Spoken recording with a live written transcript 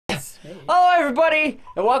Hey. Hello everybody,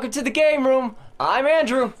 and welcome to the game room. I'm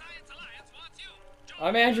Andrew.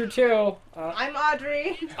 I'm Andrew too. I'm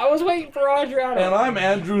Audrey. I was waiting for Audrey. And I'm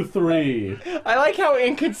Andrew 3. I like how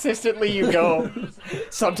inconsistently you go.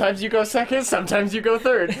 Sometimes you go second, sometimes you go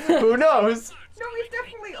third. Who knows? No, we've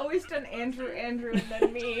definitely always done Andrew, and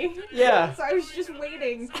then me. Yeah. So I was just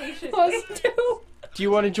waiting patiently. Us too. Do you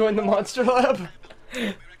want to join the Monster Lab?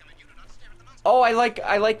 Oh, I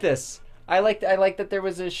like this. I like that there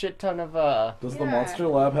was a shit ton of Does the Monster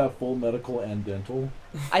Lab have full medical and dental?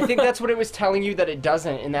 I think that's what it was telling you that it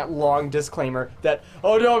doesn't in that long disclaimer that,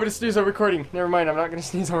 oh no, I'm gonna sneeze on recording. Never mind, I'm not gonna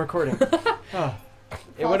sneeze on recording. Oh.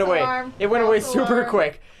 It went away. Alarm. It went away False super alarm.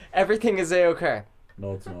 quick. Everything is a-okay.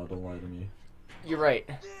 No, it's not. Don't lie to me. You're right.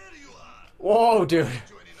 Whoa, dude.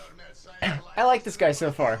 I like this guy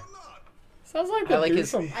so far. Sounds like the I like dude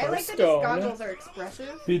his- from I like that his Hearthstone. goggles are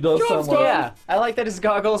expressive. He does sound like... Yeah, I like that his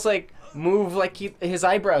goggles like move like his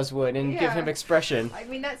eyebrows would and give Yeah. him expression. I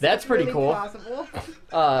mean, that's pretty really cool. Plausible.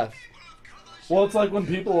 Well, it's like when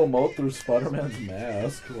people emote through Spider-Man's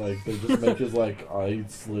mask. Like, they just make his, like, eye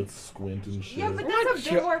slits squint and shit. Yeah, but that's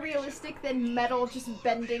a bit more realistic than metal just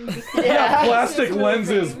bending. Yeah. Plastic It's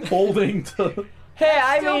lenses moving. folding to... Hey,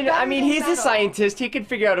 Still better I mean, than he's a metal. scientist. He could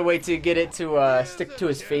figure out a way to get it to stick to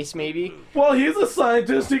his face, maybe. Well, he's a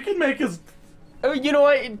scientist. He can make his... Oh, you know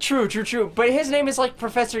what? True. But his name is like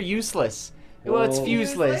Professor Useless. Well, it's Well-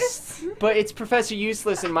 Fuseless, but it's Professor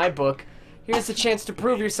Useless in my book. Here's a chance to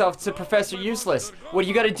prove yourself to Professor Useless. What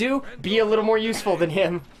you gotta do? Be a little more useful than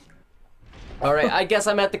him. Alright, I guess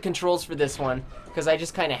I'm at the controls for this one, because I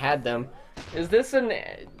just kind of had them. Is this an...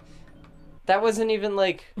 That wasn't even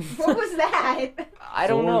like... What was that? I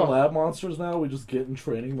So don't we're know. lab monsters now? We just get in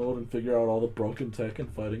training mode and figure out all the broken tech in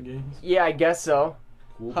fighting games? Yeah, I guess so.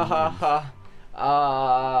 Cool. Ha ha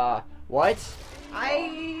ha. What?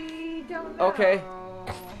 I don't know. Okay.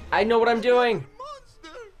 I know what I'm doing.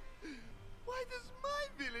 Monster? Why does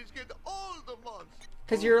my village get all the monsters?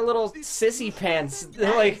 Because you're a little sissy pants.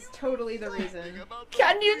 That Like, is totally the reason.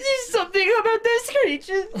 can you do something about those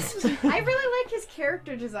creatures? I really like his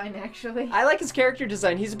character design, actually. I like his character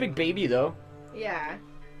design. He's a big baby, though. Yeah.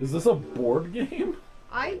 Is this a board game?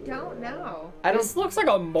 I don't know. I This don't. looks like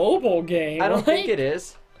a mobile game. I don't think it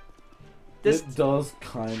is. This. It does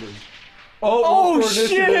kind of... Oh roll for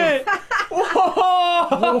shit! initiative. Whoa!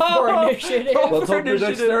 Roll for initiative. Roll Let's for hope your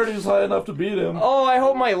initiative. dexterity is high enough to beat him. Oh, I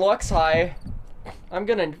hope my luck's high. I'm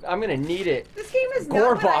gonna need it. This game is not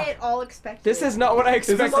what I Gorbach. at all expected. This is not what I Is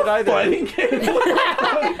this expected a either. fighting game?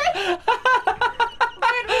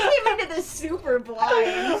 Man, we came into this super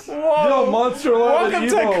blind. Whoa! Yo, Monster Lab Welcome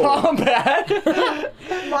is to evil. combat.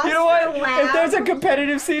 Monster You know what? Lab. If there's a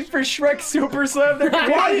competitive scene for Shrek Super Slam, there could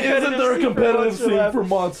be Why isn't there a competitive Monster scene Lab. for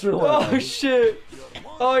Monster Lab? Oh shit!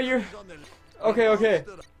 Oh, you're okay.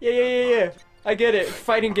 Yeah. I get it.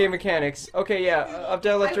 Fighting game mechanics. Okay, yeah. Up,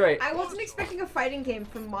 down, left, right. I wasn't expecting a fighting game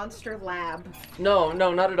from Monster Lab. No,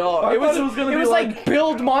 not at all. I It was thought it was gonna it be was like, like-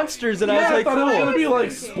 build monsters, and Yeah, I was I like, thought it was cool. gonna be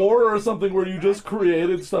like Spore or something where you just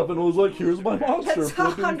created stuff and it was like, here's my monster. That's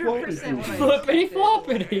flipping 100% floppy. what I Flippity expected.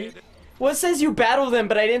 floppity. Well, it says you battle them,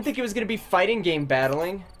 but I didn't think it was gonna be fighting game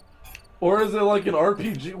battling. Or is it like an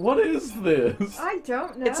RPG? What is this? I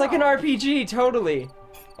don't know. It's like an RPG, totally.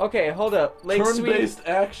 Okay, hold up. Lake Sweet. Turn-based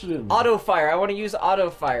action. Auto fire. I want to use auto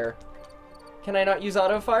fire. Can I not use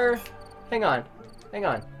auto fire? Hang on.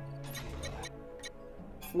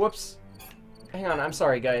 Whoops. Hang on. I'm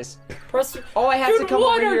sorry, guys. Press. Oh, I have to Dude, come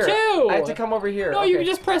one over or here. two. I have to come over here. No, okay. you can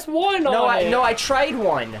just press one No, on it. I tried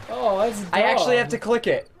one. Oh, that's dumb. I actually have to click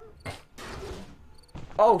it.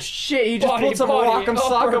 Oh shit! He just Buddy, pulled some buddy. rock'em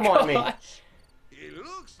sock'em on me. gosh. It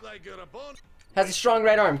looks like your opponent. Has a strong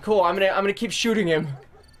right arm. Cool. I'm gonna keep shooting him.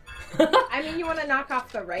 I mean, you want to knock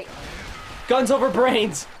off the right. Guns over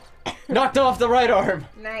brains. Knocked off the right arm.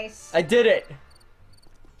 Nice. I did it.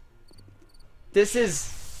 This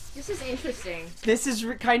is interesting.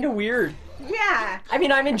 kind of weird. Yeah. I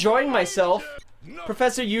mean, I'm enjoying myself.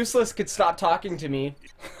 Professor Useless could stop talking to me.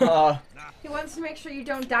 He wants to make sure you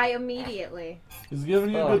don't die immediately. He's giving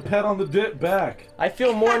you Oh. a good pat on the back. I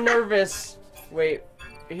feel more nervous. Wait,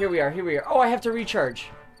 here we are. Oh, I have to recharge.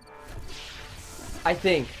 I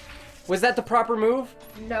think. Was that the proper move?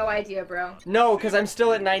 No idea, bro. No, because I'm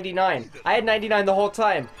still at 99. I had 99 the whole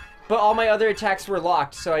time. But all my other attacks were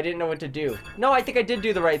locked, so I didn't know what to do. No, I think I did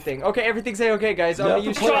do the right thing. Okay, everything's A-okay, guys. I'm You gonna have to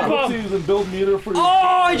use play Jump up. footsies and build meter for your... Oh,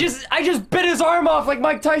 I just bit his arm off like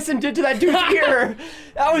Mike Tyson did to that dude's ear.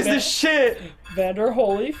 That was the shit. Vander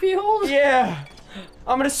Holyfield? Yeah.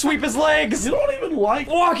 I'm gonna sweep his legs. You don't even like...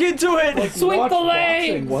 Walk into it. like Sweep watch the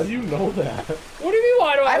boxing. legs. Why do you know that? What do you mean,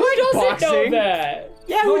 why do I? I Who like doesn't boxing. know that?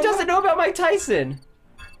 Yeah, who doesn't know about Mike Tyson?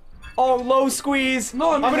 Oh, low squeeze.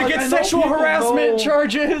 No, I mean, I'm gonna like, get I know sexual people harassment know-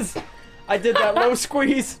 charges. I did that low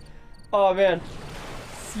squeeze. Oh man.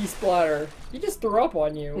 Sea splatter. He just threw up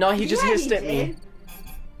on you. No, he just Yeah, hissed he at me.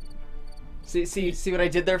 See what I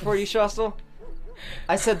did there for you, Shostel?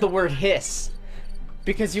 I said the word hiss.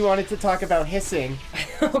 Because you wanted to talk about hissing.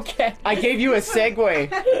 Okay. I gave you a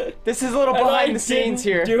segue. This is a little And I behind the scenes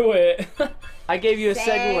here. didn't do it. I gave you a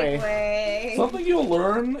segue. Segue. Something you'll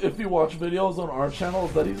learn if you watch videos on our channel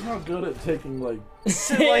is that he's not good at taking like.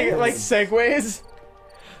 like segues.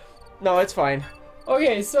 No, it's fine.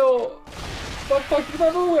 Okay, so, Buck, you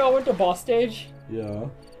remember we all went to boss stage? Yeah.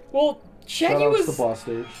 Well, Shaggy Shout outs was. to boss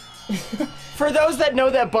stage. For those that know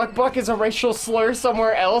that Buck is a racial slur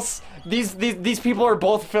somewhere else, these people are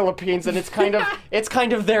both Philippines, and it's kind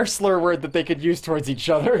of their slur word that they could use towards each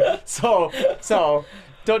other. So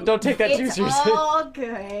don't take that too It's seriously. all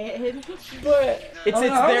good. But It's I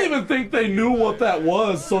don't their even think they knew what that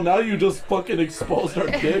was, so now you just fucking exposed our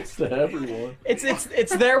dicks to everyone.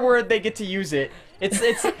 it's their word. They get to use it.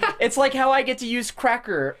 It's like how I get to use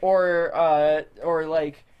cracker or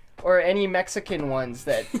any Mexican ones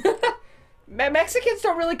that. Mexicans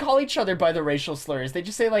don't really call each other by the racial slurs. They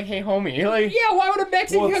just say like, "Hey, homie." Like, yeah, why would a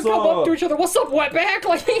Mexican What's come up up? to each other? What's up, wetback?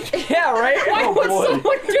 Like, yeah, right. why Oh, would boy.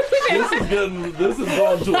 someone do This is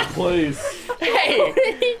going to a place. Hey,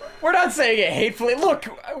 that? we're not saying it hatefully. Look,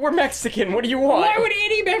 we're Mexican. What do you want? Why would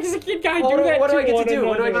any Mexican guy do What do- that what do to I get to one do?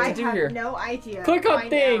 What do I another? get to do have here? no idea. Click on Find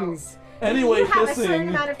things. Anyway, You have a certain hissing.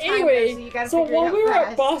 amount of time there, so Anyway, you gotta so figure it when out we were at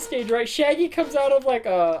fast. boss stage, right, Shaggy comes out of like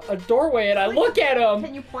a doorway, and I look at him.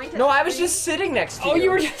 Can you point at No, the I was screen? just sitting next to Oh, you.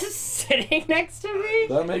 you were just sitting next to me?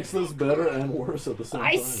 That makes this better and worse at the same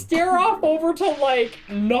I time. stare off over to like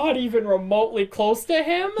not even remotely close to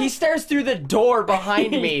him. He stares through the door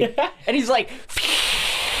behind me, Yeah. and he's like,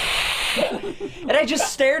 and I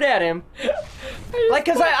just stared at him, like,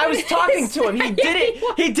 cause I was talking to him. He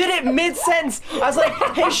did it mid sentence. I was like,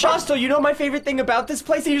 "Hey, Shostel, you know my favorite thing about this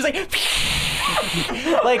place?" And he was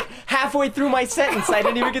like halfway through my sentence. I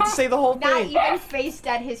didn't even get to say the whole Not thing. even faced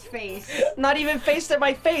at his face. Not even faced at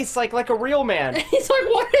my face, like a real man. He's like,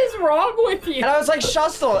 what is wrong with you? And I was like,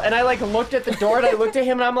 Shostel, and I like looked at the door and I looked at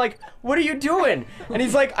him and I'm like, what are you doing? And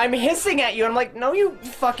he's like, I'm hissing at you. And I'm like, no, you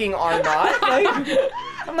fucking are not. Like,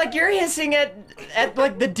 I'm like, you're hissing at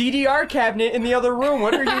like the DDR cabinet in the other room.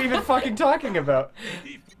 What are you even fucking talking about?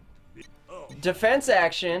 Defense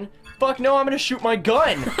action. Fuck no, I'm gonna shoot my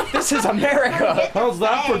gun. This is America. How's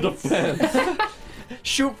that for defense?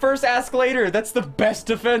 Shoot first, ask later. That's the best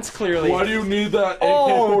defense, clearly. Why do you need that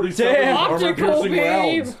Oh, AK-47 damn. Optical armor-piercing beam.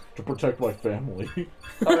 rounds? To protect my family.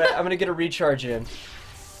 Alright, I'm gonna get a recharge in.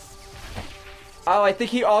 Oh, I think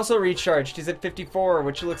he also recharged. He's at 54,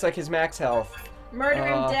 which looks like his max health. Murder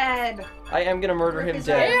him dead. I am gonna murder Rip him his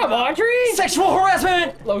dead. Damn, Audrey! Sexual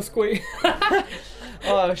harassment! Low squeeze.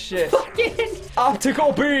 Oh shit. Fucking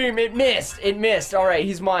Optical beam! It missed! It missed. Alright,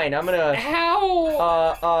 he's mine. I'm gonna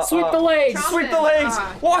how? Sweep the legs. sweep the legs!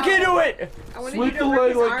 Walk into it! I wanted Sweep you to the rip leg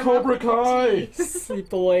his like arm Cobra up with your Kai. teeth. Sweep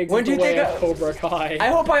the legs. When is do you the way think of Cobra Kai? I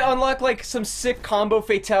hope I unlock like some sick combo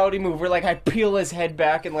fatality move where like I peel his head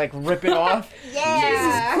back and like rip it off.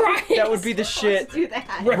 Yeah. Christ. That would be the shit. Let's do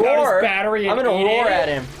that. Rip out Roar! his battery I'm and gonna eat roar it. at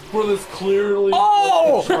him. For this clearly.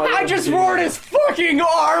 Oh! like, a I just child roared his fucking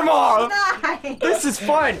arm off! Nice. This is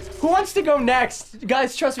fun. Who wants to go next?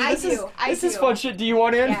 Guys, trust me, I this do. is fun shit. Do you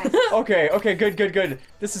want in? Yes. Okay, good.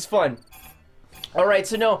 This is fun. Alright,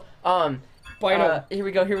 so no, Bite him. here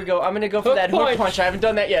we go. I'm gonna go for Hook that hook punch. punch. I haven't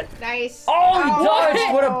done that yet. Nice. Oh, he dodged!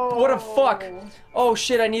 Oh. What a fuck! Oh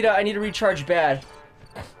shit, I need to recharge bad.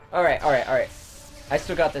 Alright. I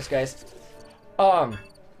still got this, guys.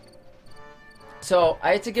 So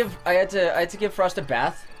I had to give Frost a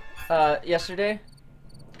bath yesterday.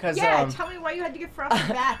 Cause Yeah, tell me why you had to get Frost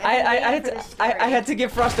a bath. I had to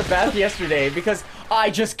give Frost a bath yesterday because I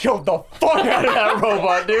just killed the fuck out of that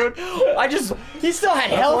robot, dude. He still had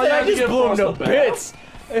health why and you I had to just give blew him to Frost a bath? bits.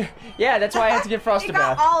 Yeah, that's why I had to give Frost It a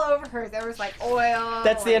got bath. all over her. There was like oil.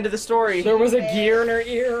 That's the end of the story. There was a gear in her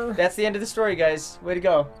ear. That's the end of the story, guys. Way to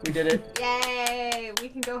go. We did it. Yay! We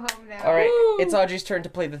can go home now. All right, Woo. it's Audrey's turn to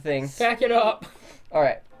play the thing. Back it up. All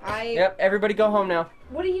right. Yep, everybody go home now.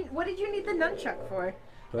 What did you need the nunchuck for?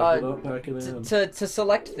 Pack it up, pack it in. To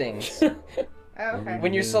select things. Oh, okay.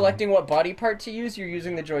 When you're Yeah. selecting what body part to use, you're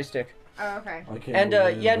using the joystick. Oh, okay. I can't And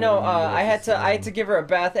believe yeah, no, that I had to give her a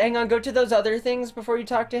bath. Hang on, go to those other things before you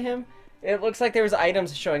talk to him. It looks like there was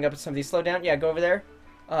items showing up at some of these. Slow down. Yeah, go over there.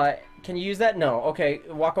 Can you use that? No. Okay,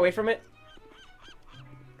 walk away from it.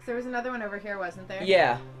 'Cause there was another one over here, wasn't there?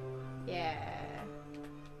 Yeah. Yeah.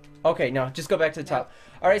 Okay, no, just go back to the top.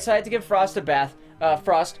 All right, so I had to give Frost a bath.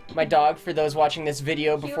 Frost, my dog, for those watching this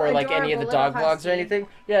video before Cute, like any of the dog adorable little vlogs or husky. anything.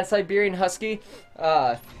 Yeah, Siberian Husky.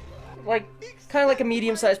 Like, kind of like a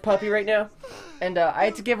medium-sized puppy right now. And I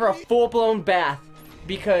had to give her a full-blown bath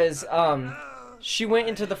because she went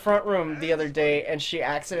into the front room the other day and she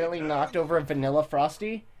accidentally knocked over a vanilla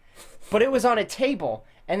Frosty. But it was on a table.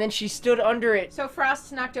 And then she stood under it. So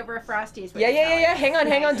Frost knocked over a Frosty. Is what Yeah. you're telling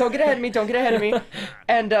me. Hang on. Don't get ahead of me.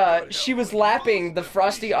 And she was lapping the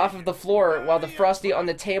Frosty off of the floor while the Frosty on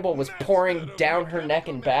the table was pouring down her neck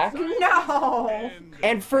and back. No.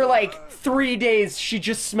 And for like 3 days, she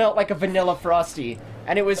just smelled like a vanilla Frosty.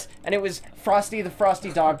 And it was Frosty the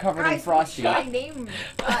Frosty dog covered in Guys, Frosty. what should I name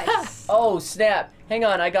us? Oh snap! Hang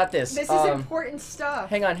on, I got this. This is important stuff.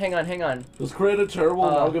 Hang on. Let's create a terrible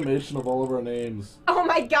amalgamation of all of our names. Oh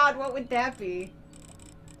my god, what would that be?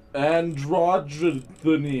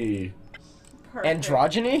 Androgyny. Perfect.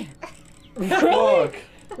 Androgyny? Fuck.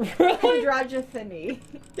 Androgyny.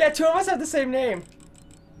 Yeah, two of us have the same name.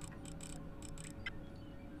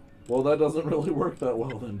 Well, that doesn't really work that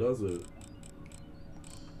well then, does it?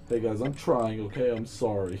 Hey guys, I'm trying, okay? I'm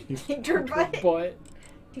sorry. Tinker butt. But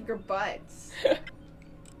Tinker butts.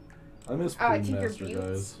 I miss Oh, Poon Tinker Master, Buttes.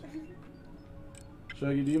 guys.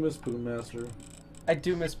 Shaggy, do you miss Poon Master? I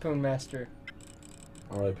do miss Poon Master.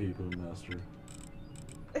 R.I.P. Poon Master.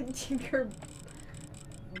 Tinker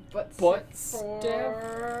butts. Butt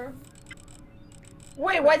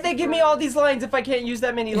Wait, why'd they give me all these lines if I can't use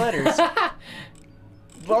that many letters?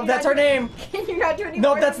 Well, that's our name. Can you not do any No,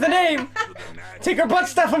 more that's the than that? name. Tinker Butt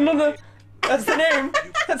Stuff. That's the name.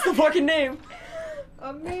 That's the fucking name.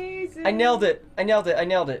 Amazing. I nailed it. I don't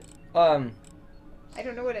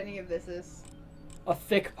know what any of this is. a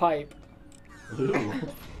thick pipe. Ooh.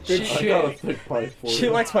 Good I shit. got a thick pipe for She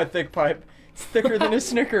you. likes my thick pipe. It's thicker than a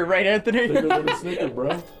Snicker, right, Anthony? Thicker than a Snicker,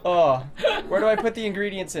 bro. Oh, where do I put the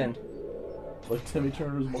ingredients in? Like Timmy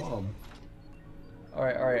Turner's mom. All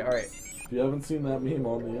right. If you haven't seen that meme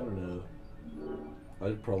on the internet,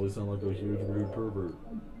 I'd probably sound like a huge rude pervert.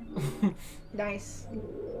 Nice.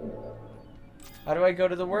 How do I go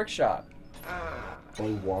to the workshop? By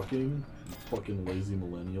walking, you fucking lazy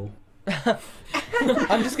millennial.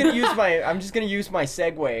 I'm just gonna use my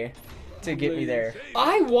Segway to get me there.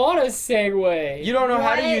 I want a Segway. You don't know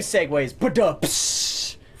how to What? use Segways.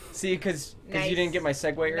 Psh. See, because Nice. you didn't get my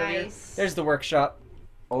Segway earlier. Nice. There's the workshop.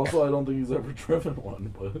 Also, I don't think he's ever driven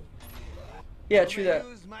one, but... Yeah, true that.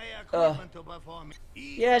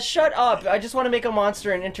 Yeah, shut up. I just want to make a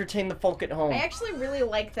monster and entertain the folk at home. I actually really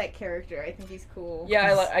like that character. I think he's cool.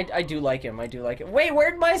 Yeah, I do like him. Wait,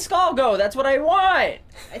 where'd my skull go? That's what I want.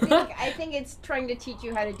 I think it's trying to teach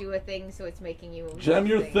you how to do a thing, so it's making you Jam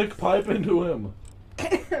your things. thick pipe into him!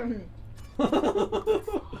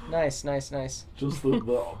 Nice. Just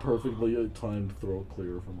the perfectly timed throat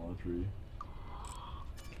clear from Audrey.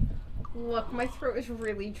 Look, my throat is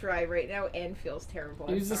really dry right now and feels terrible.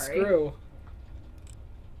 I'm Use the sorry. screw.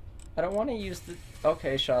 I don't want to use the...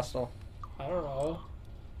 Okay, Shostel. I don't know.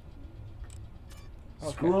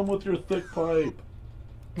 Okay. Screw him with your thick pipe!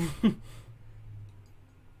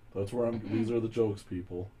 That's where I'm... These are the jokes,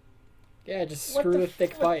 people. Yeah, just What screw the f-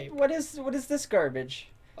 thick what- pipe. What is this garbage?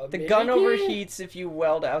 A The mini gun game? overheats if you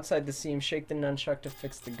weld outside the seam. Shake the nunchuck to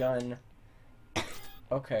fix the gun.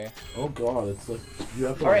 Okay. Oh god, it's like... You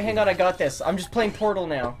have to... All right, hang on. I got this. I'm just playing Portal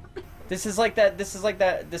now. This is like that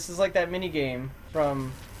mini game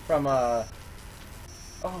from Oh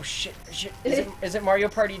shit. Is it Mario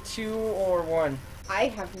Party 2 or 1? I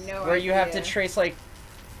have no idea. Where you have to trace like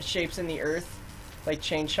shapes in the earth, like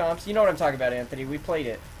chain chomps. You know what I'm talking about, Anthony. We played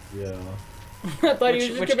it. Yeah. I thought he was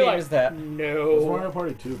just Which gonna be game like, is that? It's No. Mario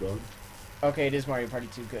Party 2, dog. Okay, it is Mario Party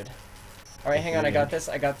 2. Good. All right, hang on. I got this.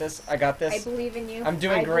 I believe in you. I'm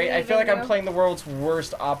doing great. I believe feel like in I'm you. playing the world's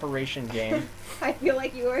worst operation game. I feel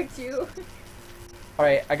like you are too. All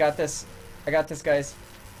right, I got this, guys.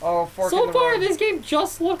 Oh, fork in So the far, road. this game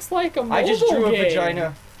just looks like a mobile I just drew a game.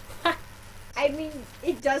 vagina. I mean,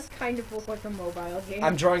 it does kind of look like a mobile game.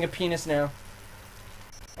 I'm drawing a penis now.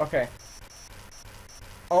 Okay.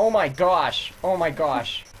 Oh my gosh.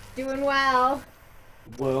 doing well.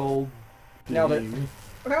 Well... Nailed it. ding.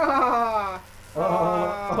 Oh,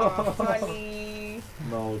 funny.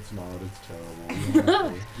 No, it's not. It's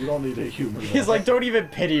terrible. You don't need a humor. He's like, don't even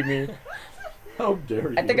pity me. How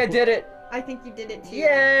dare you? I think I did it. I think you did it too.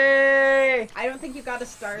 Yay! I don't think you got a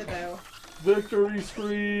star though. Victory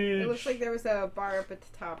screech! It looks like there was a bar up at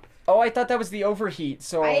the top. Oh, I thought that was the overheat,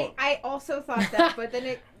 so... I also thought that, but then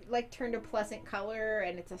it like turned a pleasant color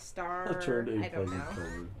and it's a star. It turned a I don't pleasant know.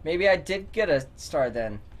 color. Maybe I did get a star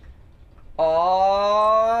then.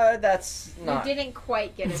 Oh, that's not... You didn't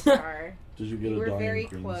quite get a star. Did you get You a were dying very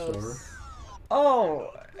green close. star?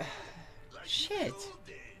 Oh, shit,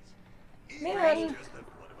 man.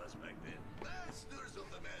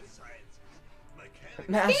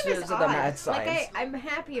 Masters of the Mad Science. Like I'm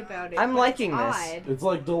happy about it. I'm but liking it's this. odd. It's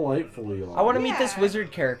like delightfully odd. I want to meet this Yeah.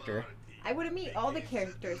 wizard character. I want to meet all the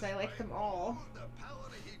characters. I like them all.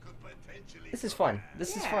 This is fun.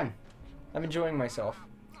 This is Yeah. fun. I'm enjoying myself.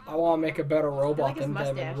 I want to make a better robot like his than them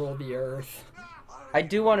mustache. and rule the earth. I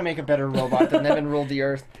do want to make a better robot than them and rule the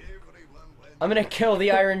earth. I'm gonna kill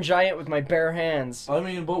the Iron Giant with my bare hands. I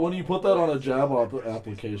mean, but when you put that on a job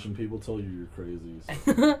application, people tell you you're crazy.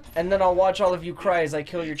 So. And then I'll watch all of you cry as I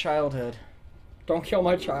kill your childhood. Don't kill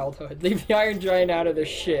my childhood. Leave the Iron Giant out of this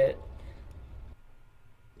shit.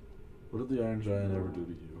 What did the Iron Giant ever do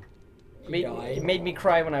to you? He died. It made me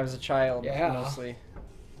cry when I was a child, Yeah. mostly.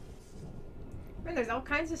 Man, there's all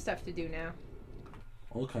kinds of stuff to do now.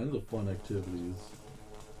 All kinds of fun activities.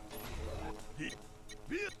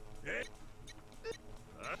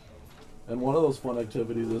 And one of those fun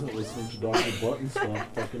activities isn't listening to Dr. Button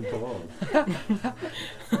stop fucking talk.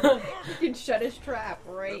 You can shut his trap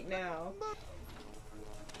right now.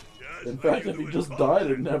 In fact, if he just died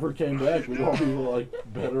and never came back, we'd all be like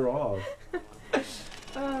better off.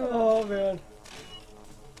 Oh man.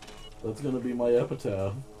 That's gonna be my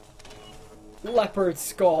epitaph. Leopard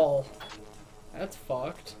skull. That's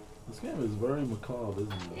fucked. This game is very macabre,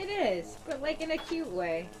 isn't it? It is, but like in a cute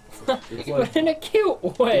way. It's But like, in a cute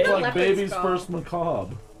way. it's like Leopard baby's skull. first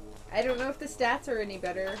macabre. I don't know if the stats are any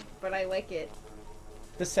better, but I like it.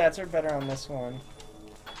 The stats are better on this one.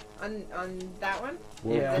 On that one?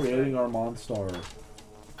 We're Yeah. creating our monster.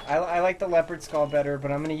 I like the leopard skull better,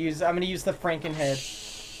 but I'm gonna use the Frankenhead.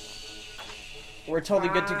 We're totally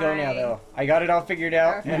good to go now, Fine. though. I got it all figured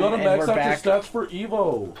out. You and, gotta and max we're out your back. stats for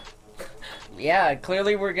Evo. Yeah,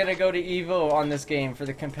 clearly we're gonna go to Evo on this game for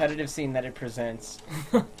the competitive scene that it presents.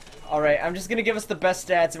 Alright, I'm just gonna give us the best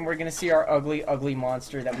stats and we're gonna see our ugly, ugly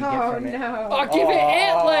monster that we get Oh from it. no. Oh, give it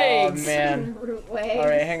ant legs! Oh, man. Root legs.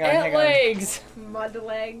 Alright, hang on, Ant hang on. legs! Mud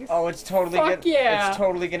legs. Oh, it's totally Fuck yeah. It's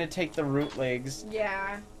totally gonna take the root legs.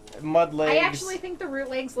 Yeah. Mud legs. I actually think the root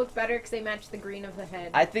legs look better because they match the green of the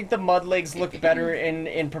head. I think the mud legs look better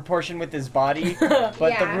in proportion with his body, but the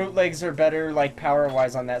Yeah. root legs are better like power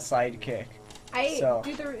wise on that sidekick. I so.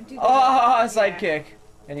 do the Oh, yeah. sidekick.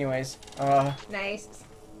 Anyways, Nice.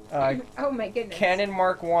 Oh my goodness. Cannon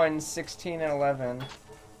Mark 1, 16 and 11.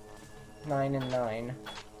 9 and 9.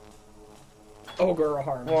 Ogre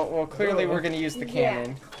arm. Well, clearly we're gonna use the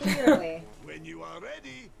cannon. Yeah, clearly. When you are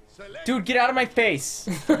ready, select Dude, get out of my face!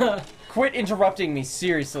 Quit interrupting me,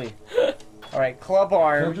 seriously. Alright, club Don't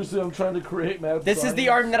arm. you see I'm trying to create mad This is the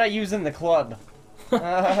arm that I use in the club.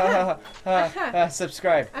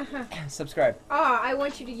 Subscribe. Subscribe. Oh, I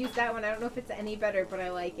want you to use that one. I don't know if it's any better, but I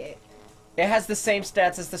like it. It has the same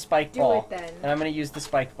stats as the spike Do ball. it then. And I'm gonna use the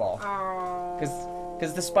spike ball. Oh.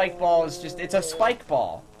 Because the spike ball is just, it's a spike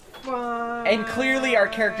ball. Fine. And clearly our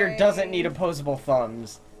character doesn't need opposable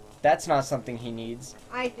thumbs. That's not something he needs.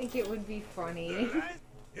 I think it would be funny.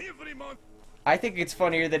 every month. I think it's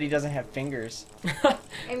funnier that he doesn't have fingers.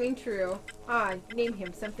 I mean, true. Ah, name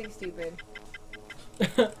him something stupid.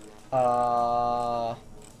 You're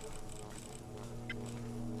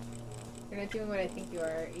not doing what I think you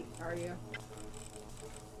are you?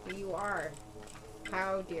 You are.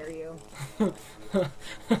 How dare you?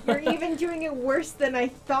 You're even doing it worse than I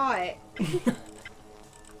thought.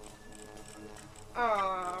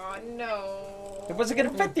 Oh no. It wasn't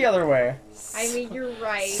gonna fit the other way. I mean, you're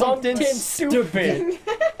right. Something stupid.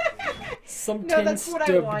 Something No, that's what I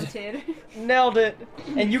stubbed. wanted. Nailed it.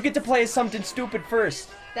 And you get to play as something stupid first.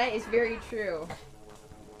 That is very true.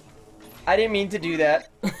 I didn't mean to do that.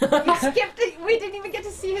 You skipped it. We didn't even get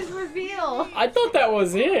to see his reveal. I thought that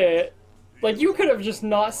was it. Like, you could have just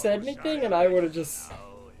not said anything and I would have just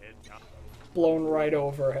blown right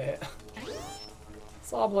over it.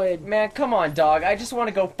 Saw blade. Man, come on, dog. I just want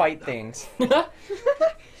to go fight things.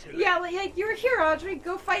 Yeah, like you were here, Audrey.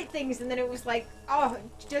 Go fight things, and then it was like, oh,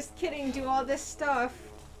 just kidding. Do all this stuff.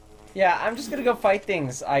 Yeah, I'm just gonna go fight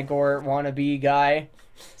things, Igor wannabe guy.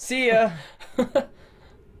 See ya.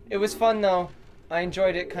 It was fun though. I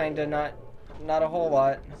enjoyed it, kinda. Not a whole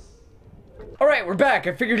lot. All right, we're back.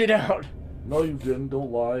 I figured it out. No, you didn't.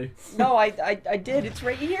 Don't lie. No, I did. It's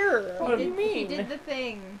right here. What do you He mean? did the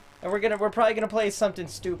thing. And we're probably gonna play something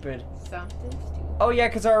stupid. Something stupid. Oh yeah,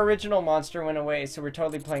 because our original monster went away, so we're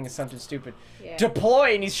totally playing as something stupid. Yeah.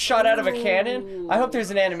 Deploy, and he's shot out of a cannon. I hope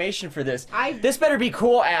there's an animation for this. I- This better be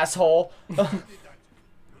cool, asshole.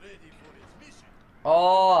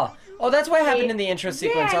 Oh, Oh, that's what happened in the intro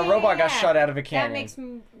sequence. Our robot got shot out of a cannon. That makes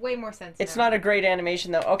way more sense. It's now. not a great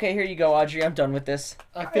animation, though. Okay, here you go, Audrey. I'm done with this.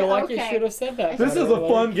 I feel like you Okay. should have said that. This is a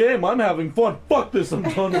fun game. I'm having fun. Fuck this. I'm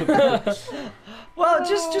done with it. Well,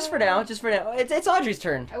 just for now. Just for now. It's Audrey's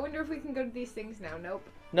turn. I wonder if we can go to these things now. Nope.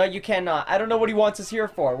 No, you cannot. I don't know what he wants us here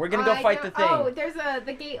for. We're gonna go fight the thing. Oh, there's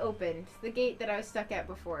the gate opened. The gate that I was stuck at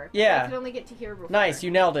before. Yeah. I could only get to here before. Nice,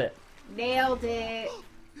 you nailed it. Nailed it.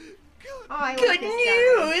 Oh, I Good like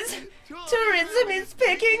this news! Tourism is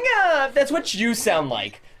picking up! That's what you sound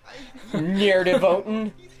like.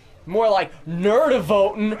 Nerdivotin. More like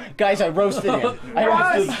nerdivotin. Guys, I roasted him.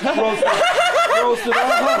 Roasted.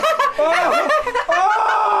 guy.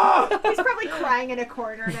 He's probably crying in a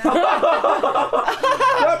corner now.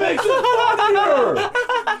 That makes it funnier!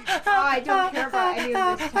 Oh, I don't care about any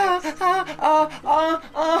of this text.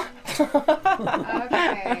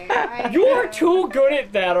 Okay. You're too good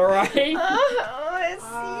at that, alright?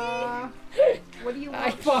 What do you I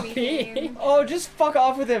want from me? fucking- Game? Oh, just fuck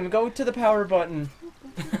off with him. Go to the power button.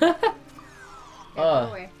 Go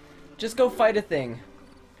away. Just go fight a thing.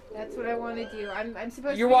 That's what I want to do. I'm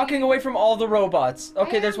supposed You're to. walking away from all the robots.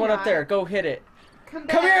 Okay, there's am one up not. there. Go hit it. Come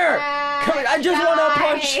Come here! Come here! I just want to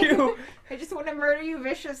punch you! I just want to murder you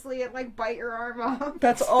viciously and like bite your arm off.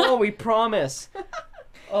 That's all we promise.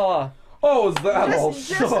 Oh. Oh, is that all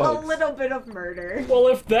Just a sucks? little bit of murder. Well,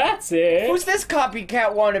 if that's it. Who's this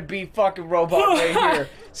copycat wannabe fucking robot right here?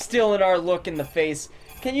 Stealing our look in the face.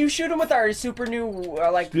 Can you shoot him with our super new,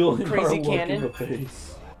 like, Stealing our crazy look in cannon? the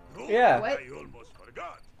face. Yeah. What? I almost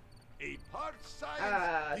forgot. A part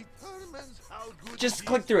science determines how good Just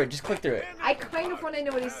click through it. Just click through it. I kind of want to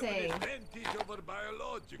know what he's saying.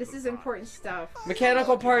 This is important stuff.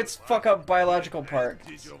 Mechanical parts fuck up biological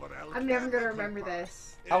parts. I'm never gonna remember this.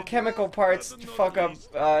 Alchemical parts fuck up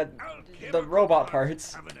the robot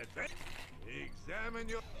parts.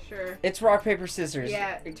 Sure. It's rock paper scissors.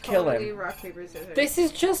 Yeah, Kill totally him. rock paper scissors. This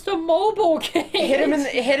is just a mobile game. Hit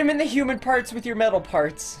him in the human parts with your metal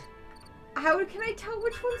parts. How can I tell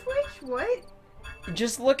which one's which? What?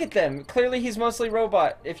 Just look at them. Clearly he's mostly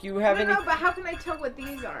robot. If you have any, No, but how can I tell what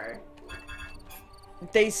these are?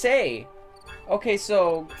 they say. Okay,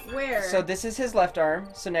 so Where? this is his left arm.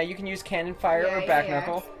 So now you can use cannon fire Yeah, or yeah, back yeah.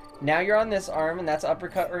 knuckle. Now you're on this arm, and that's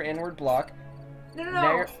uppercut or inward block. No.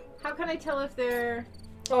 Now you're- How can I tell if they're?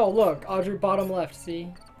 Oh, look, Audrey bottom left,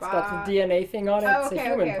 see? It's got the DNA thing on it, Oh, it's okay, a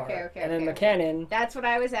human okay, part. okay, and then okay, the okay. cannon. That's what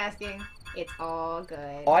I was asking. It's all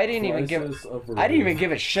good. Oh, I didn't even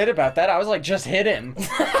give a shit about that. I was like, just hit him.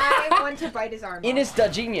 I want to bite his arm In off.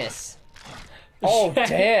 his genius. Oh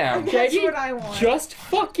damn. That's Shaggy, what I want. just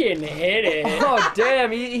fucking hit it. Oh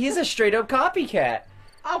damn, he's a straight up copycat.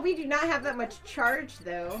 Oh, we do not have that much charge,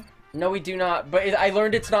 though. No, we do not. But I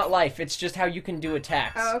learned it's not life. It's just how you can do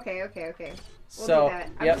attacks. Oh, okay. We'll So, do that.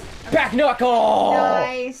 yep. Back knuckle!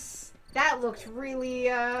 Nice. That looked really,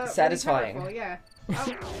 Satisfying. Really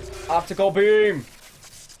powerful, yeah. Oh, Optical beam!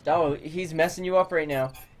 Oh, he's messing you up right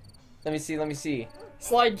now. Let me see.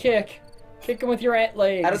 Slide kick. Kick him with your ant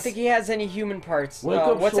legs. I don't think he has any human parts. Wake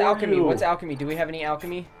up, What's alchemy? Shoryu. What's alchemy? Do we have any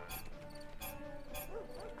alchemy?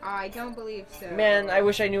 I don't believe so. Man, I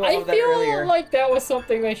wish I knew all I of that feel earlier. like that was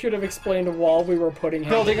something they should have explained while we were putting him.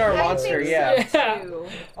 Building our I monster, think yeah. so, Yeah. too.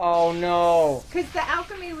 Oh no. Because the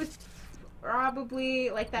alchemy was probably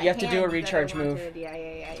like that. You have to do a hand that I recharge move. wanted.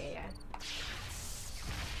 Yeah.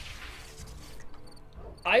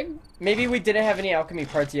 Maybe we didn't have any alchemy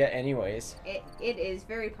parts yet anyways. It is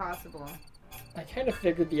very possible. I kind of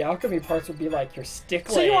figured the alchemy parts would be like your stick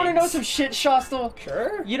legs. So you want to know some shit, Shostel?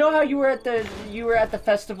 Sure. You know how you were at the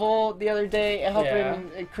festival the other day helping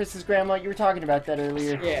Yeah. Chris's grandma? You were talking about that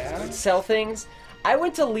earlier. Yeah. Sell things. I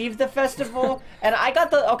went to leave the festival and I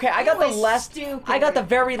got the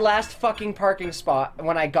very last fucking parking spot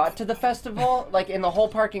when I got to the festival, like in the whole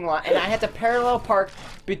parking lot, and I had to parallel park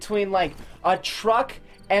between like a truck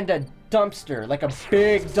and a dumpster, like a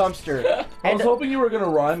big dumpster. I was And hoping you were gonna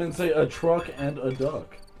rhyme and say a truck and a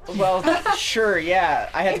duck. well, sure, yeah,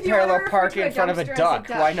 I had If to you wanna parallel refer park to in front of a dumpster as duck.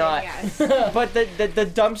 Why then not? yes. But the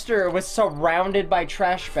dumpster was surrounded by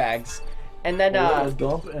trash bags, and then a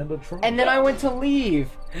dump and a truck. and then I went to leave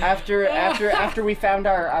after we found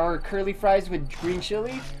our curly fries with green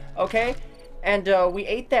chili, okay, and we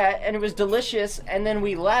ate that and it was delicious, and then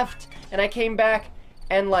we left and I came back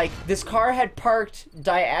and like this car had parked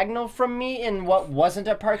diagonal from me in what wasn't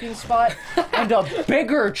a parking spot, and a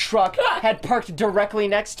bigger truck had parked directly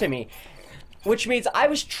next to me. Which means I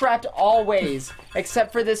was trapped all ways,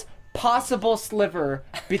 except for this possible sliver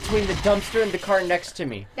between the dumpster and the car next to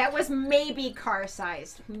me. That was maybe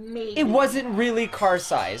car-sized. Maybe. It wasn't really car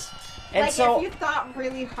size. And like, so, if you thought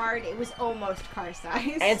really hard, it was almost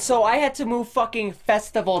car-sized. and so I had to move fucking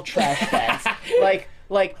festival trash bags.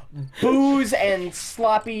 like booze and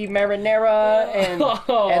sloppy marinara and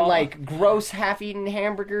like gross half-eaten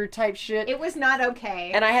hamburger type shit. It was not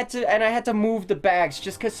okay. And I had to move the bags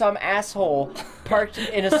just because some asshole parked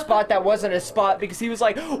in a spot that wasn't a spot because he was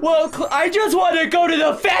like, well, I just want to go to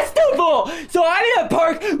the festival, so I'm gonna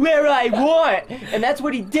park where I want. And that's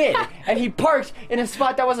what he did. And he parked in a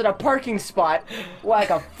spot that wasn't a parking spot, like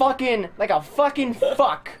a fucking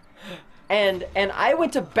fuck. And I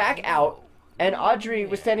went to back out. And Audrey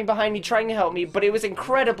was standing behind me trying to help me, but it was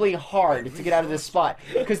incredibly hard to get out of this spot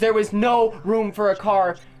because there was no room for a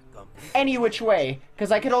car any which way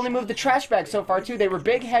because I could only move the trash bags so far too. They were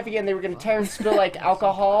big, heavy, and they were going to tear and spill like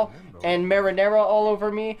alcohol and marinara all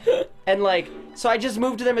over me. And like, so I just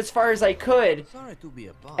moved them as far as I could.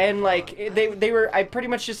 And like, they were, I pretty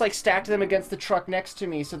much just like stacked them against the truck next to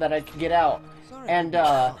me so that I could get out.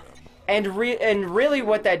 And really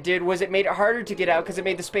what that did was it made it harder to get out because it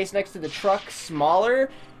made the space next to the truck smaller.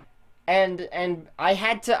 And I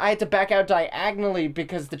had to back out diagonally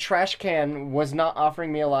because the trash can was not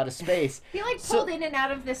offering me a lot of space. He like pulled in and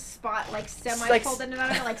out of this spot, like pulled in and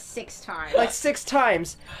out of it like 6 times. Like 6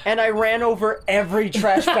 times, and I ran over every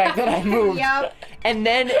trash bag that I moved. Yep. And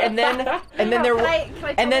then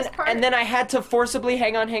I had to forcibly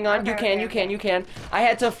hang on. Okay, You can. I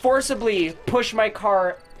had to forcibly push my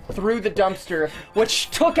car through the dumpster, which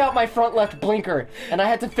took out my front left blinker, and I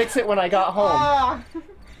had to fix it when I got home.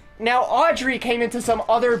 Now Audrey came into some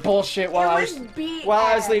other bullshit while I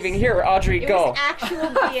was leaving. Here, Audrey, go. It was actual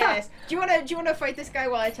BS. Do you wanna fight this guy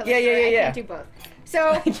while I tell the story? Yeah. I can't do both. So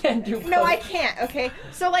I can't do both. No, I can't. Okay.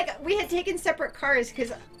 So like we had taken separate cars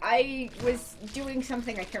because I was doing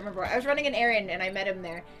something I can't remember. I was running an errand and I met him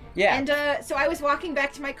there. Yeah. And so I was walking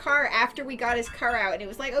back to my car after we got his car out, and it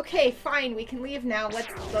was like, okay, fine, we can leave now.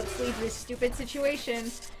 Let's leave this stupid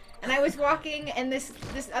situation. And I was walking, and this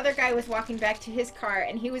other guy was walking back to his car,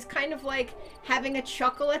 and he was kind of like having a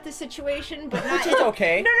chuckle at the situation, but not. Which is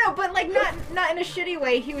okay. No, but like not in a shitty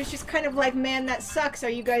way. He was just kind of like, man, that sucks. Are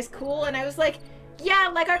you guys cool? And I was like,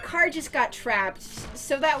 yeah, like our car just got trapped,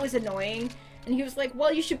 so that was annoying. And he was like,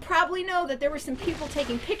 well, you should probably know that there were some people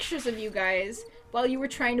taking pictures of you guys while you were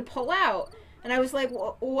trying to pull out. And I was like,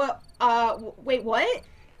 what? Wait, what?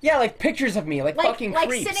 Yeah, like pictures of me, like fucking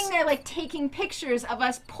creeps. Like sitting there, like taking pictures of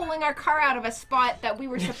us pulling our car out of a spot that we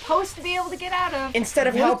were supposed to be able to get out of. Instead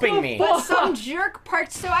of helping me. But some jerk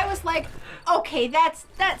parked, so I was like, okay, that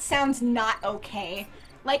sounds not okay.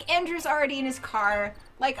 Like, Andrew's already in his car.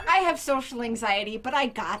 Like, I have social anxiety, but I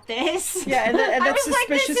got this. Yeah, and that's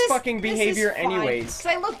suspicious like, fucking behavior anyways. So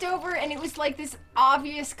I looked over, and it was like this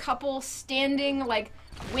obvious couple standing, like,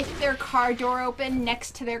 with their car door open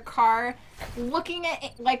next to their car, looking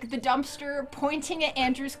at, like, the dumpster, pointing at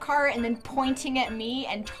Andrew's car, and then pointing at me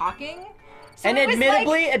and talking. So and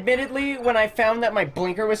admittedly, when I found that my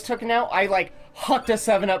blinker was taken out, I, like, hucked a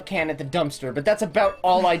 7-Up can at the dumpster, but that's about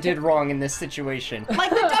all I did wrong in this situation.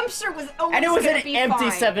 Like, the dumpster was always and it was an empty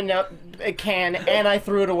fine. 7-Up can, and I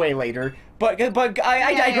threw it away later. But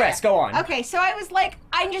I digress. Yeah. Go on. Okay, so I was like,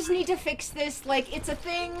 I just need to fix this. Like, it's a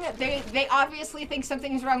thing. They obviously think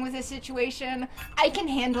something's wrong with this situation. I can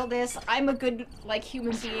handle this. I'm a good, like,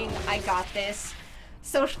 human being. I got this.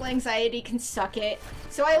 Social anxiety can suck it.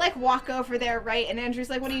 So I like walk over there, right? And Andrew's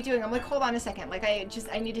like, what are you doing? I'm like, hold on a second. Like, I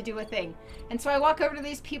need to do a thing. And so I walk over to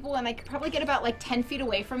these people, and I could probably get about like 10 feet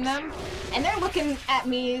away from them. And they're looking at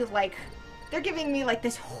me like, they're giving me like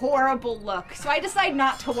this horrible look. So I decide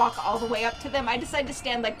not to walk all the way up to them. I decide to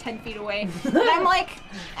stand like 10 feet away. And I'm like,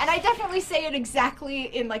 and I definitely say it exactly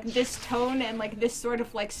in like this tone and like this sort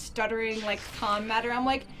of like stuttering, like calm matter. I'm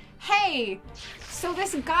like, hey, so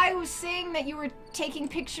this guy was saying that you were taking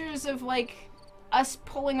pictures of like us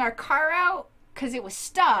pulling our car out because it was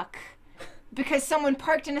stuck because someone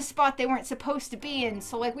parked in a spot they weren't supposed to be in.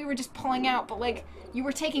 So like we were just pulling out, but like you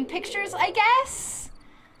were taking pictures, I guess?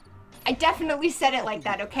 I definitely said it like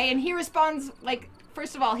that, okay? And he responds like,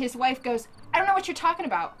 first of all, his wife goes, I don't know what you're talking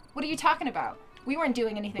about. What are you talking about? We weren't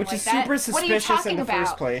doing anything like that. Which is super suspicious in the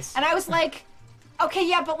first place. And I was like, okay,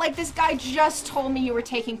 yeah, but like this guy just told me you were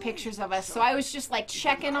taking pictures of us. So I was just like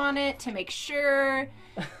checking on it to make sure.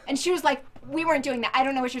 And she was like, we weren't doing that. I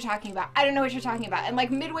don't know what you're talking about. I don't know what you're talking about. And like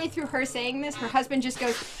midway through her saying this, her husband just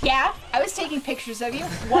goes, yeah, I was taking pictures of you.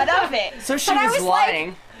 What of it? So she was lying.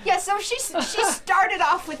 Like, yeah, so she started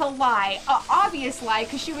off with a lie, an obvious lie,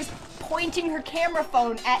 because she was pointing her camera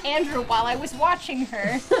phone at Andrew while I was watching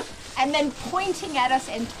her. and then pointing at us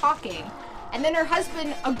and talking. And then her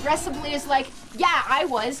husband aggressively is like, yeah, I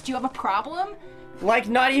was. Do you have a problem? Like,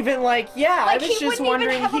 not even like, yeah, Like, I was he just wouldn't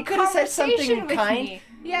wondering, even have he a could have said conversation something with kind. me.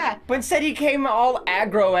 Yeah. But instead he came all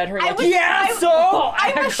aggro at her, like, was- yeah, I- so?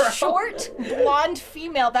 I'm a aggro. short, blonde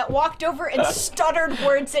female that walked over and stuttered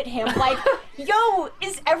words at him like, yo,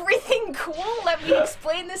 is everything cool? Let me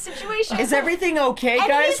explain the situation. Is everything okay, And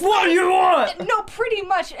guys? he's What do you want? No, pretty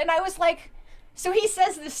much. And I was like, so he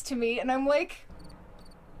says this to me, and I'm like,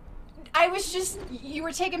 you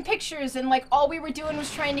were taking pictures, and like all we were doing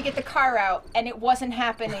was trying to get the car out, and it wasn't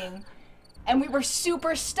happening. And we were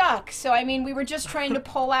super stuck, so I mean, we were just trying to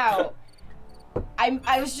pull out.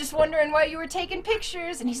 I was just wondering why you were taking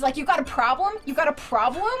pictures, and he's like, you got a problem? You got a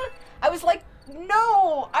problem? I was like,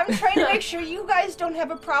 no, I'm trying to make sure you guys don't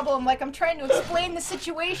have a problem. Like, I'm trying to explain the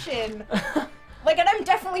situation. Like, and I'm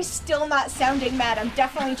definitely still not sounding mad. I'm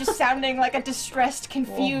definitely just sounding like a distressed,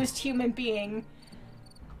 confused human being.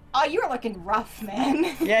 Oh, you're looking rough,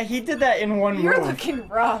 man. Yeah, he did that in one You're move. looking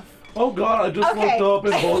rough. Oh god, I just Okay. looked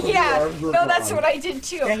up and both of your Yeah, arms were no, that's gone. what I did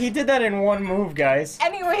too. Yeah, he did that in one move, guys.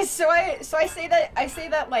 Anyways, so I say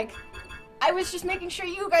that like, I was just making sure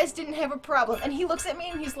you guys didn't have a problem. And he looks at me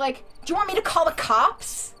and he's like, do you want me to call the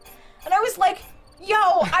cops? And I was like, yo,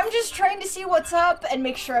 I'm just trying to see what's up and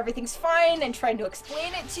make sure everything's fine and trying to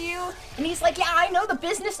explain it to you. And he's like, yeah, I know the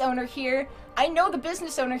business owner here.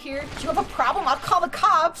 Do you have a problem? I'll call the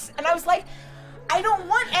cops. And I was like, I don't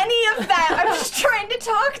want any of that. I'm just trying to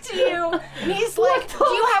talk to you. And he's like, do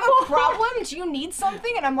you have a problem? Do you need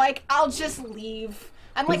something? And I'm like, I'll just leave.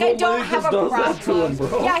 I'm like, His I old don't lady have just a does that to him, problem.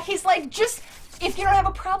 bro. Yeah, he's like, just, if you don't have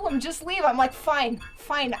a problem, just leave. I'm like, fine,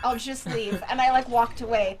 I'll just leave. And I like walked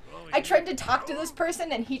away. I tried to talk to this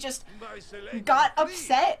person and he just got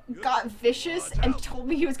upset, got vicious, and told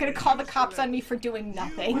me he was gonna call the cops on me for doing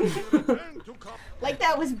nothing. Like,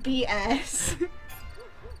 that was BS.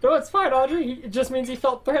 No, it's fine, Audrey. It just means he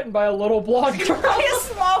felt threatened by a little blonde girl. By a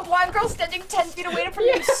small blonde girl standing 10 feet away from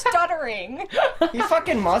you stuttering. He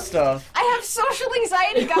fucking must have. I have social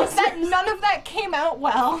anxiety, guys. None of that came out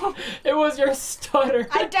well. It was your stutter.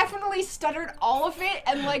 I definitely stuttered all of it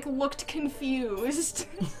and like looked confused.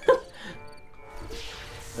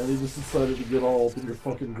 And he just decided to get all up in your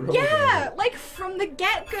fucking grill. Yeah, like from the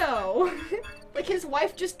get-go. Like his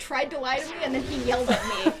wife just tried to lie to me and then he yelled at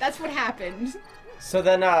me. That's what happened. So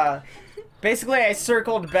then, basically I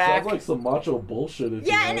circled back. Sounds like some macho bullshit. If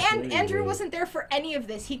Yeah, you ask and me, Andrew but- wasn't there for any of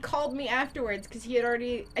this. He called me afterwards because he had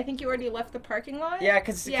already. I think you already left the parking lot. Yeah,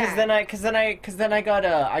 cause Yeah. then I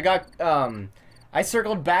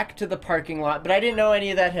circled back to the parking lot, but I didn't know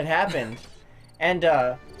any of that had happened. And,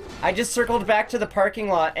 I just circled back to the parking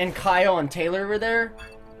lot and Kyle and Taylor were there.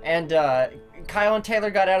 And, Kyle and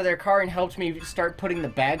Taylor got out of their car and helped me start putting the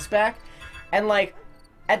bags back. And, like,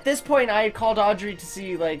 at this point, I had called Audrey to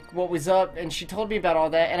see, like, what was up, and she told me about all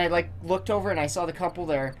that, and I, like, looked over and I saw the couple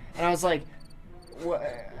there, and I was like, what?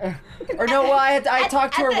 Or no, well, I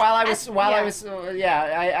talked to her while I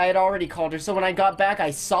had already called her, so when I got back,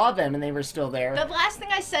 I saw them, and they were still there. The last thing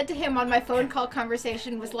I said to him on my phone call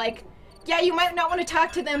conversation was like, yeah, you might not want to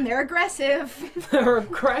talk to them. They're aggressive. They're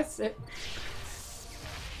aggressive.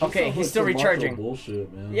 Okay, Sounds he's like still some macho recharging.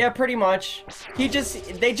 bullshit, man. Yeah, pretty much. They just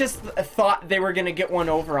thought they were gonna get one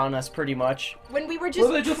over on us, pretty much. When we were just,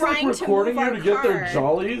 Were they just like trying recording to you move to get our their car.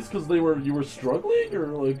 jollies because you were struggling, or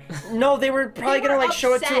like? No, they were probably They gonna were like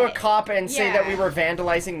show it to a upset. cop and say that Yeah. we were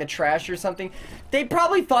vandalizing the trash or something. They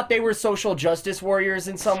probably thought they were social justice warriors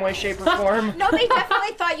in some way, shape, or form. No, they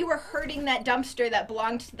definitely thought you were hurting that dumpster that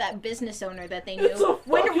belonged to that business owner that they knew. It's a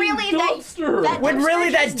fucking dumpster. that When really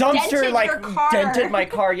that just dumpster dented like your car. dented my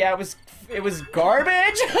car. Yeah, it was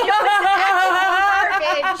garbage. Garbage.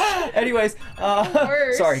 Anyways,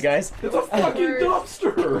 Worse. sorry guys. It's a fucking Word.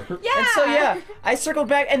 dumpster. Yeah. And so yeah, I circled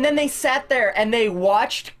back, and then they sat there and they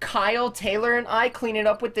watched Kyle, Taylor, and I clean it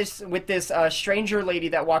up with this stranger lady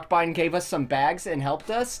that walked by and gave us some bags and helped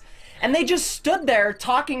us. And they just stood there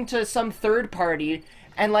talking to some third party.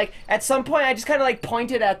 And like at some point, I just kind of like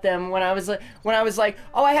pointed at them when I was like,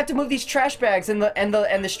 oh, I have to move these trash bags, and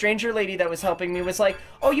the stranger lady that was helping me was like,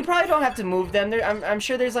 oh, you probably don't have to move them. I'm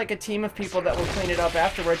sure there's like a team of people that will clean it up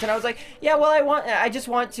afterwards. And I was like, yeah, well, I just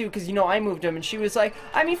want to, because I moved them. And she was like,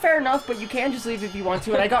 I mean, fair enough, but you can just leave if you want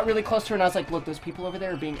to. And I got really close to her and I was like, look, those people over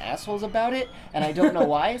there are being assholes about it, and I don't know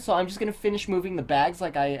why. So I'm just gonna finish moving the bags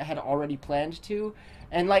like I had already planned to.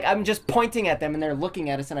 And, like, I'm just pointing at them, and they're looking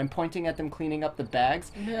at us, and I'm pointing at them cleaning up the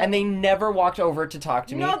bags, and they never walked over to talk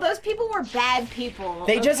to me. No, those people were bad people.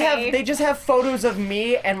 They just okay? have photos of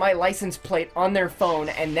me and my license plate on their phone,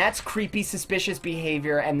 and that's creepy, suspicious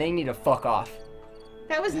behavior, and they need to fuck off.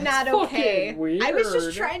 That was not That's okay. fucking weird. I was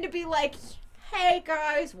just trying to be like, hey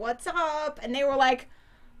guys, what's up? And they were like,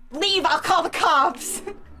 leave, I'll call the cops.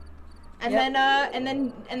 And Yep.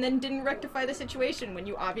 then didn't rectify the situation when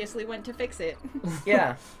you obviously went to fix it.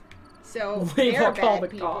 Yeah. So Leave, they're I'll call bad the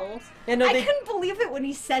people. cops. And no, I they couldn't believe it when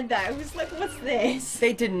he said that. I was like, what's this?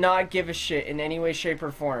 they did not give a shit in any way, shape,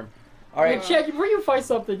 or form. All Hey, right. Chad, before you fight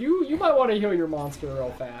something, you might want to heal your monster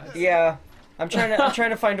real fast. Yeah. I'm trying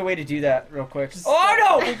to find a way to do that real quick. Oh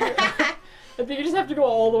no! I think you just have to go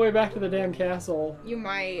all the way back to the damn castle. You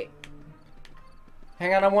might.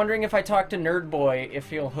 Hang on, I'm wondering if I talk to Nerd Boy if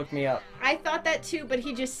he'll hook me up. I thought that too, but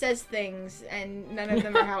he just says things and none of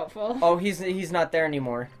them are helpful. Oh, he's not there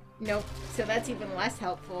anymore. Nope. So that's even less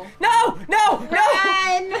helpful. No! No! No!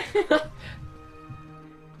 Run!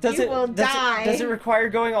 You will die. Does it require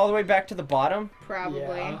going all the way back to the bottom? Probably.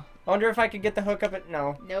 Yeah. I wonder if I could get the hook up at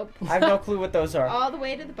no. Nope. I have no clue what those are. All the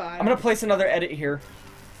way to the bottom. I'm gonna place another edit here.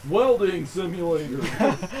 Welding simulator.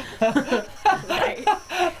 Right.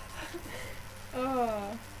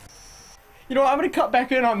 Oh. You know what, I'm gonna cut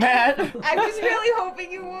back in on that. I was really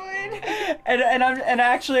hoping you would. And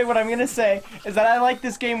actually what I'm gonna say is that I like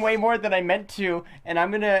this game way more than I meant to, and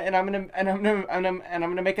I'm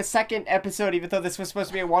gonna make a second episode even though this was supposed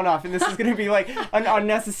to be a one-off, and this is gonna be like an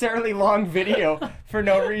unnecessarily long video for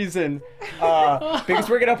no reason. Because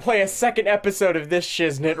we're gonna play a second episode of this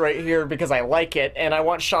shiznit right here because I like it and I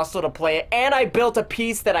want Shostel to play it, and I built a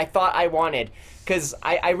piece that I thought I wanted. Because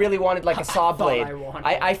I really wanted like a saw blade.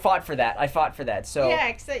 I fought for that. I fought for that. So Yeah,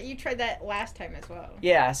 except you tried that last time as well.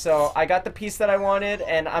 yeah, so I got the piece that I wanted,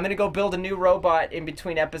 and I'm gonna go build a new robot in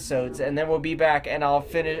between episodes, and then we'll be back, and I'll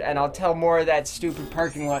finish, and I'll tell more of that stupid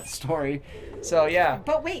parking lot story. So yeah.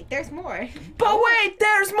 But wait, there's more. But wait,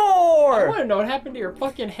 there's I more. want to know what happened to your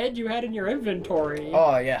fucking head you had in your inventory.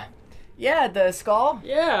 Oh yeah, yeah, the skull.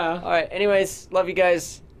 Yeah. All right. Anyways, love you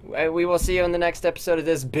guys. We will see you in the next episode of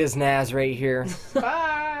this biznaz right here.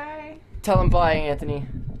 Bye. Tell him bye, Anthony.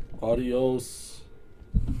 Adios.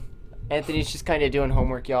 Anthony's just kind of doing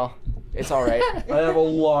homework, y'all. It's all right. I have a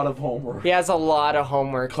lot of homework. He has a lot of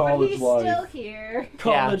homework. But College he's life. still here.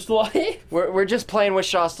 College life. We're just playing with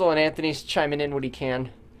Shostel, and Anthony's chiming in what he can.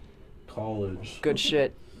 College. Good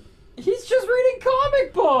shit. He's just reading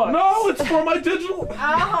comic books. No, it's for my digital.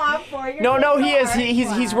 For your No, he is. art He's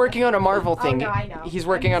class. working on a Marvel thing. no, I know. He's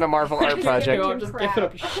working on a Marvel art You project. know, I'm just giving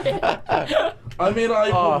up shit. I mean, I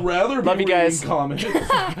Oh, would rather be love you reading guys. comics.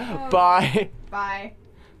 Bye. Bye.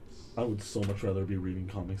 I would so much rather be reading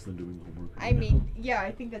comics than doing homework. I mean, yeah,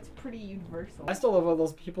 I think that's pretty universal. I still love how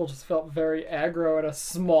those people just felt very aggro at a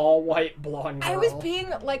small white blonde girl. I was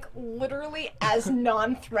being, like, literally as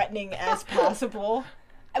non-threatening as possible.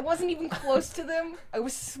 I wasn't even close to them. I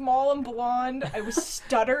was small and blonde. I was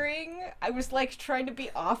stuttering. I was, like, trying to be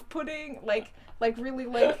off-putting. Like really,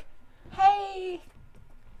 like, hey,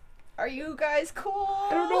 are you guys cool?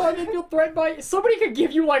 I don't know. I didn't feel threatened by. Somebody could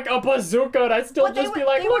give you like a bazooka, and I'd still But they just be were-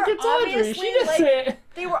 like, they "Look, were it's Audrey. She obviously, just like- said."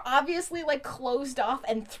 They were obviously, like, closed off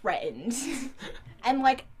and threatened. And,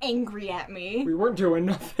 like, angry at me. We weren't doing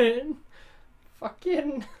nothing.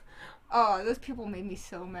 Fucking. Oh, those people made me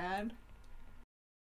so mad.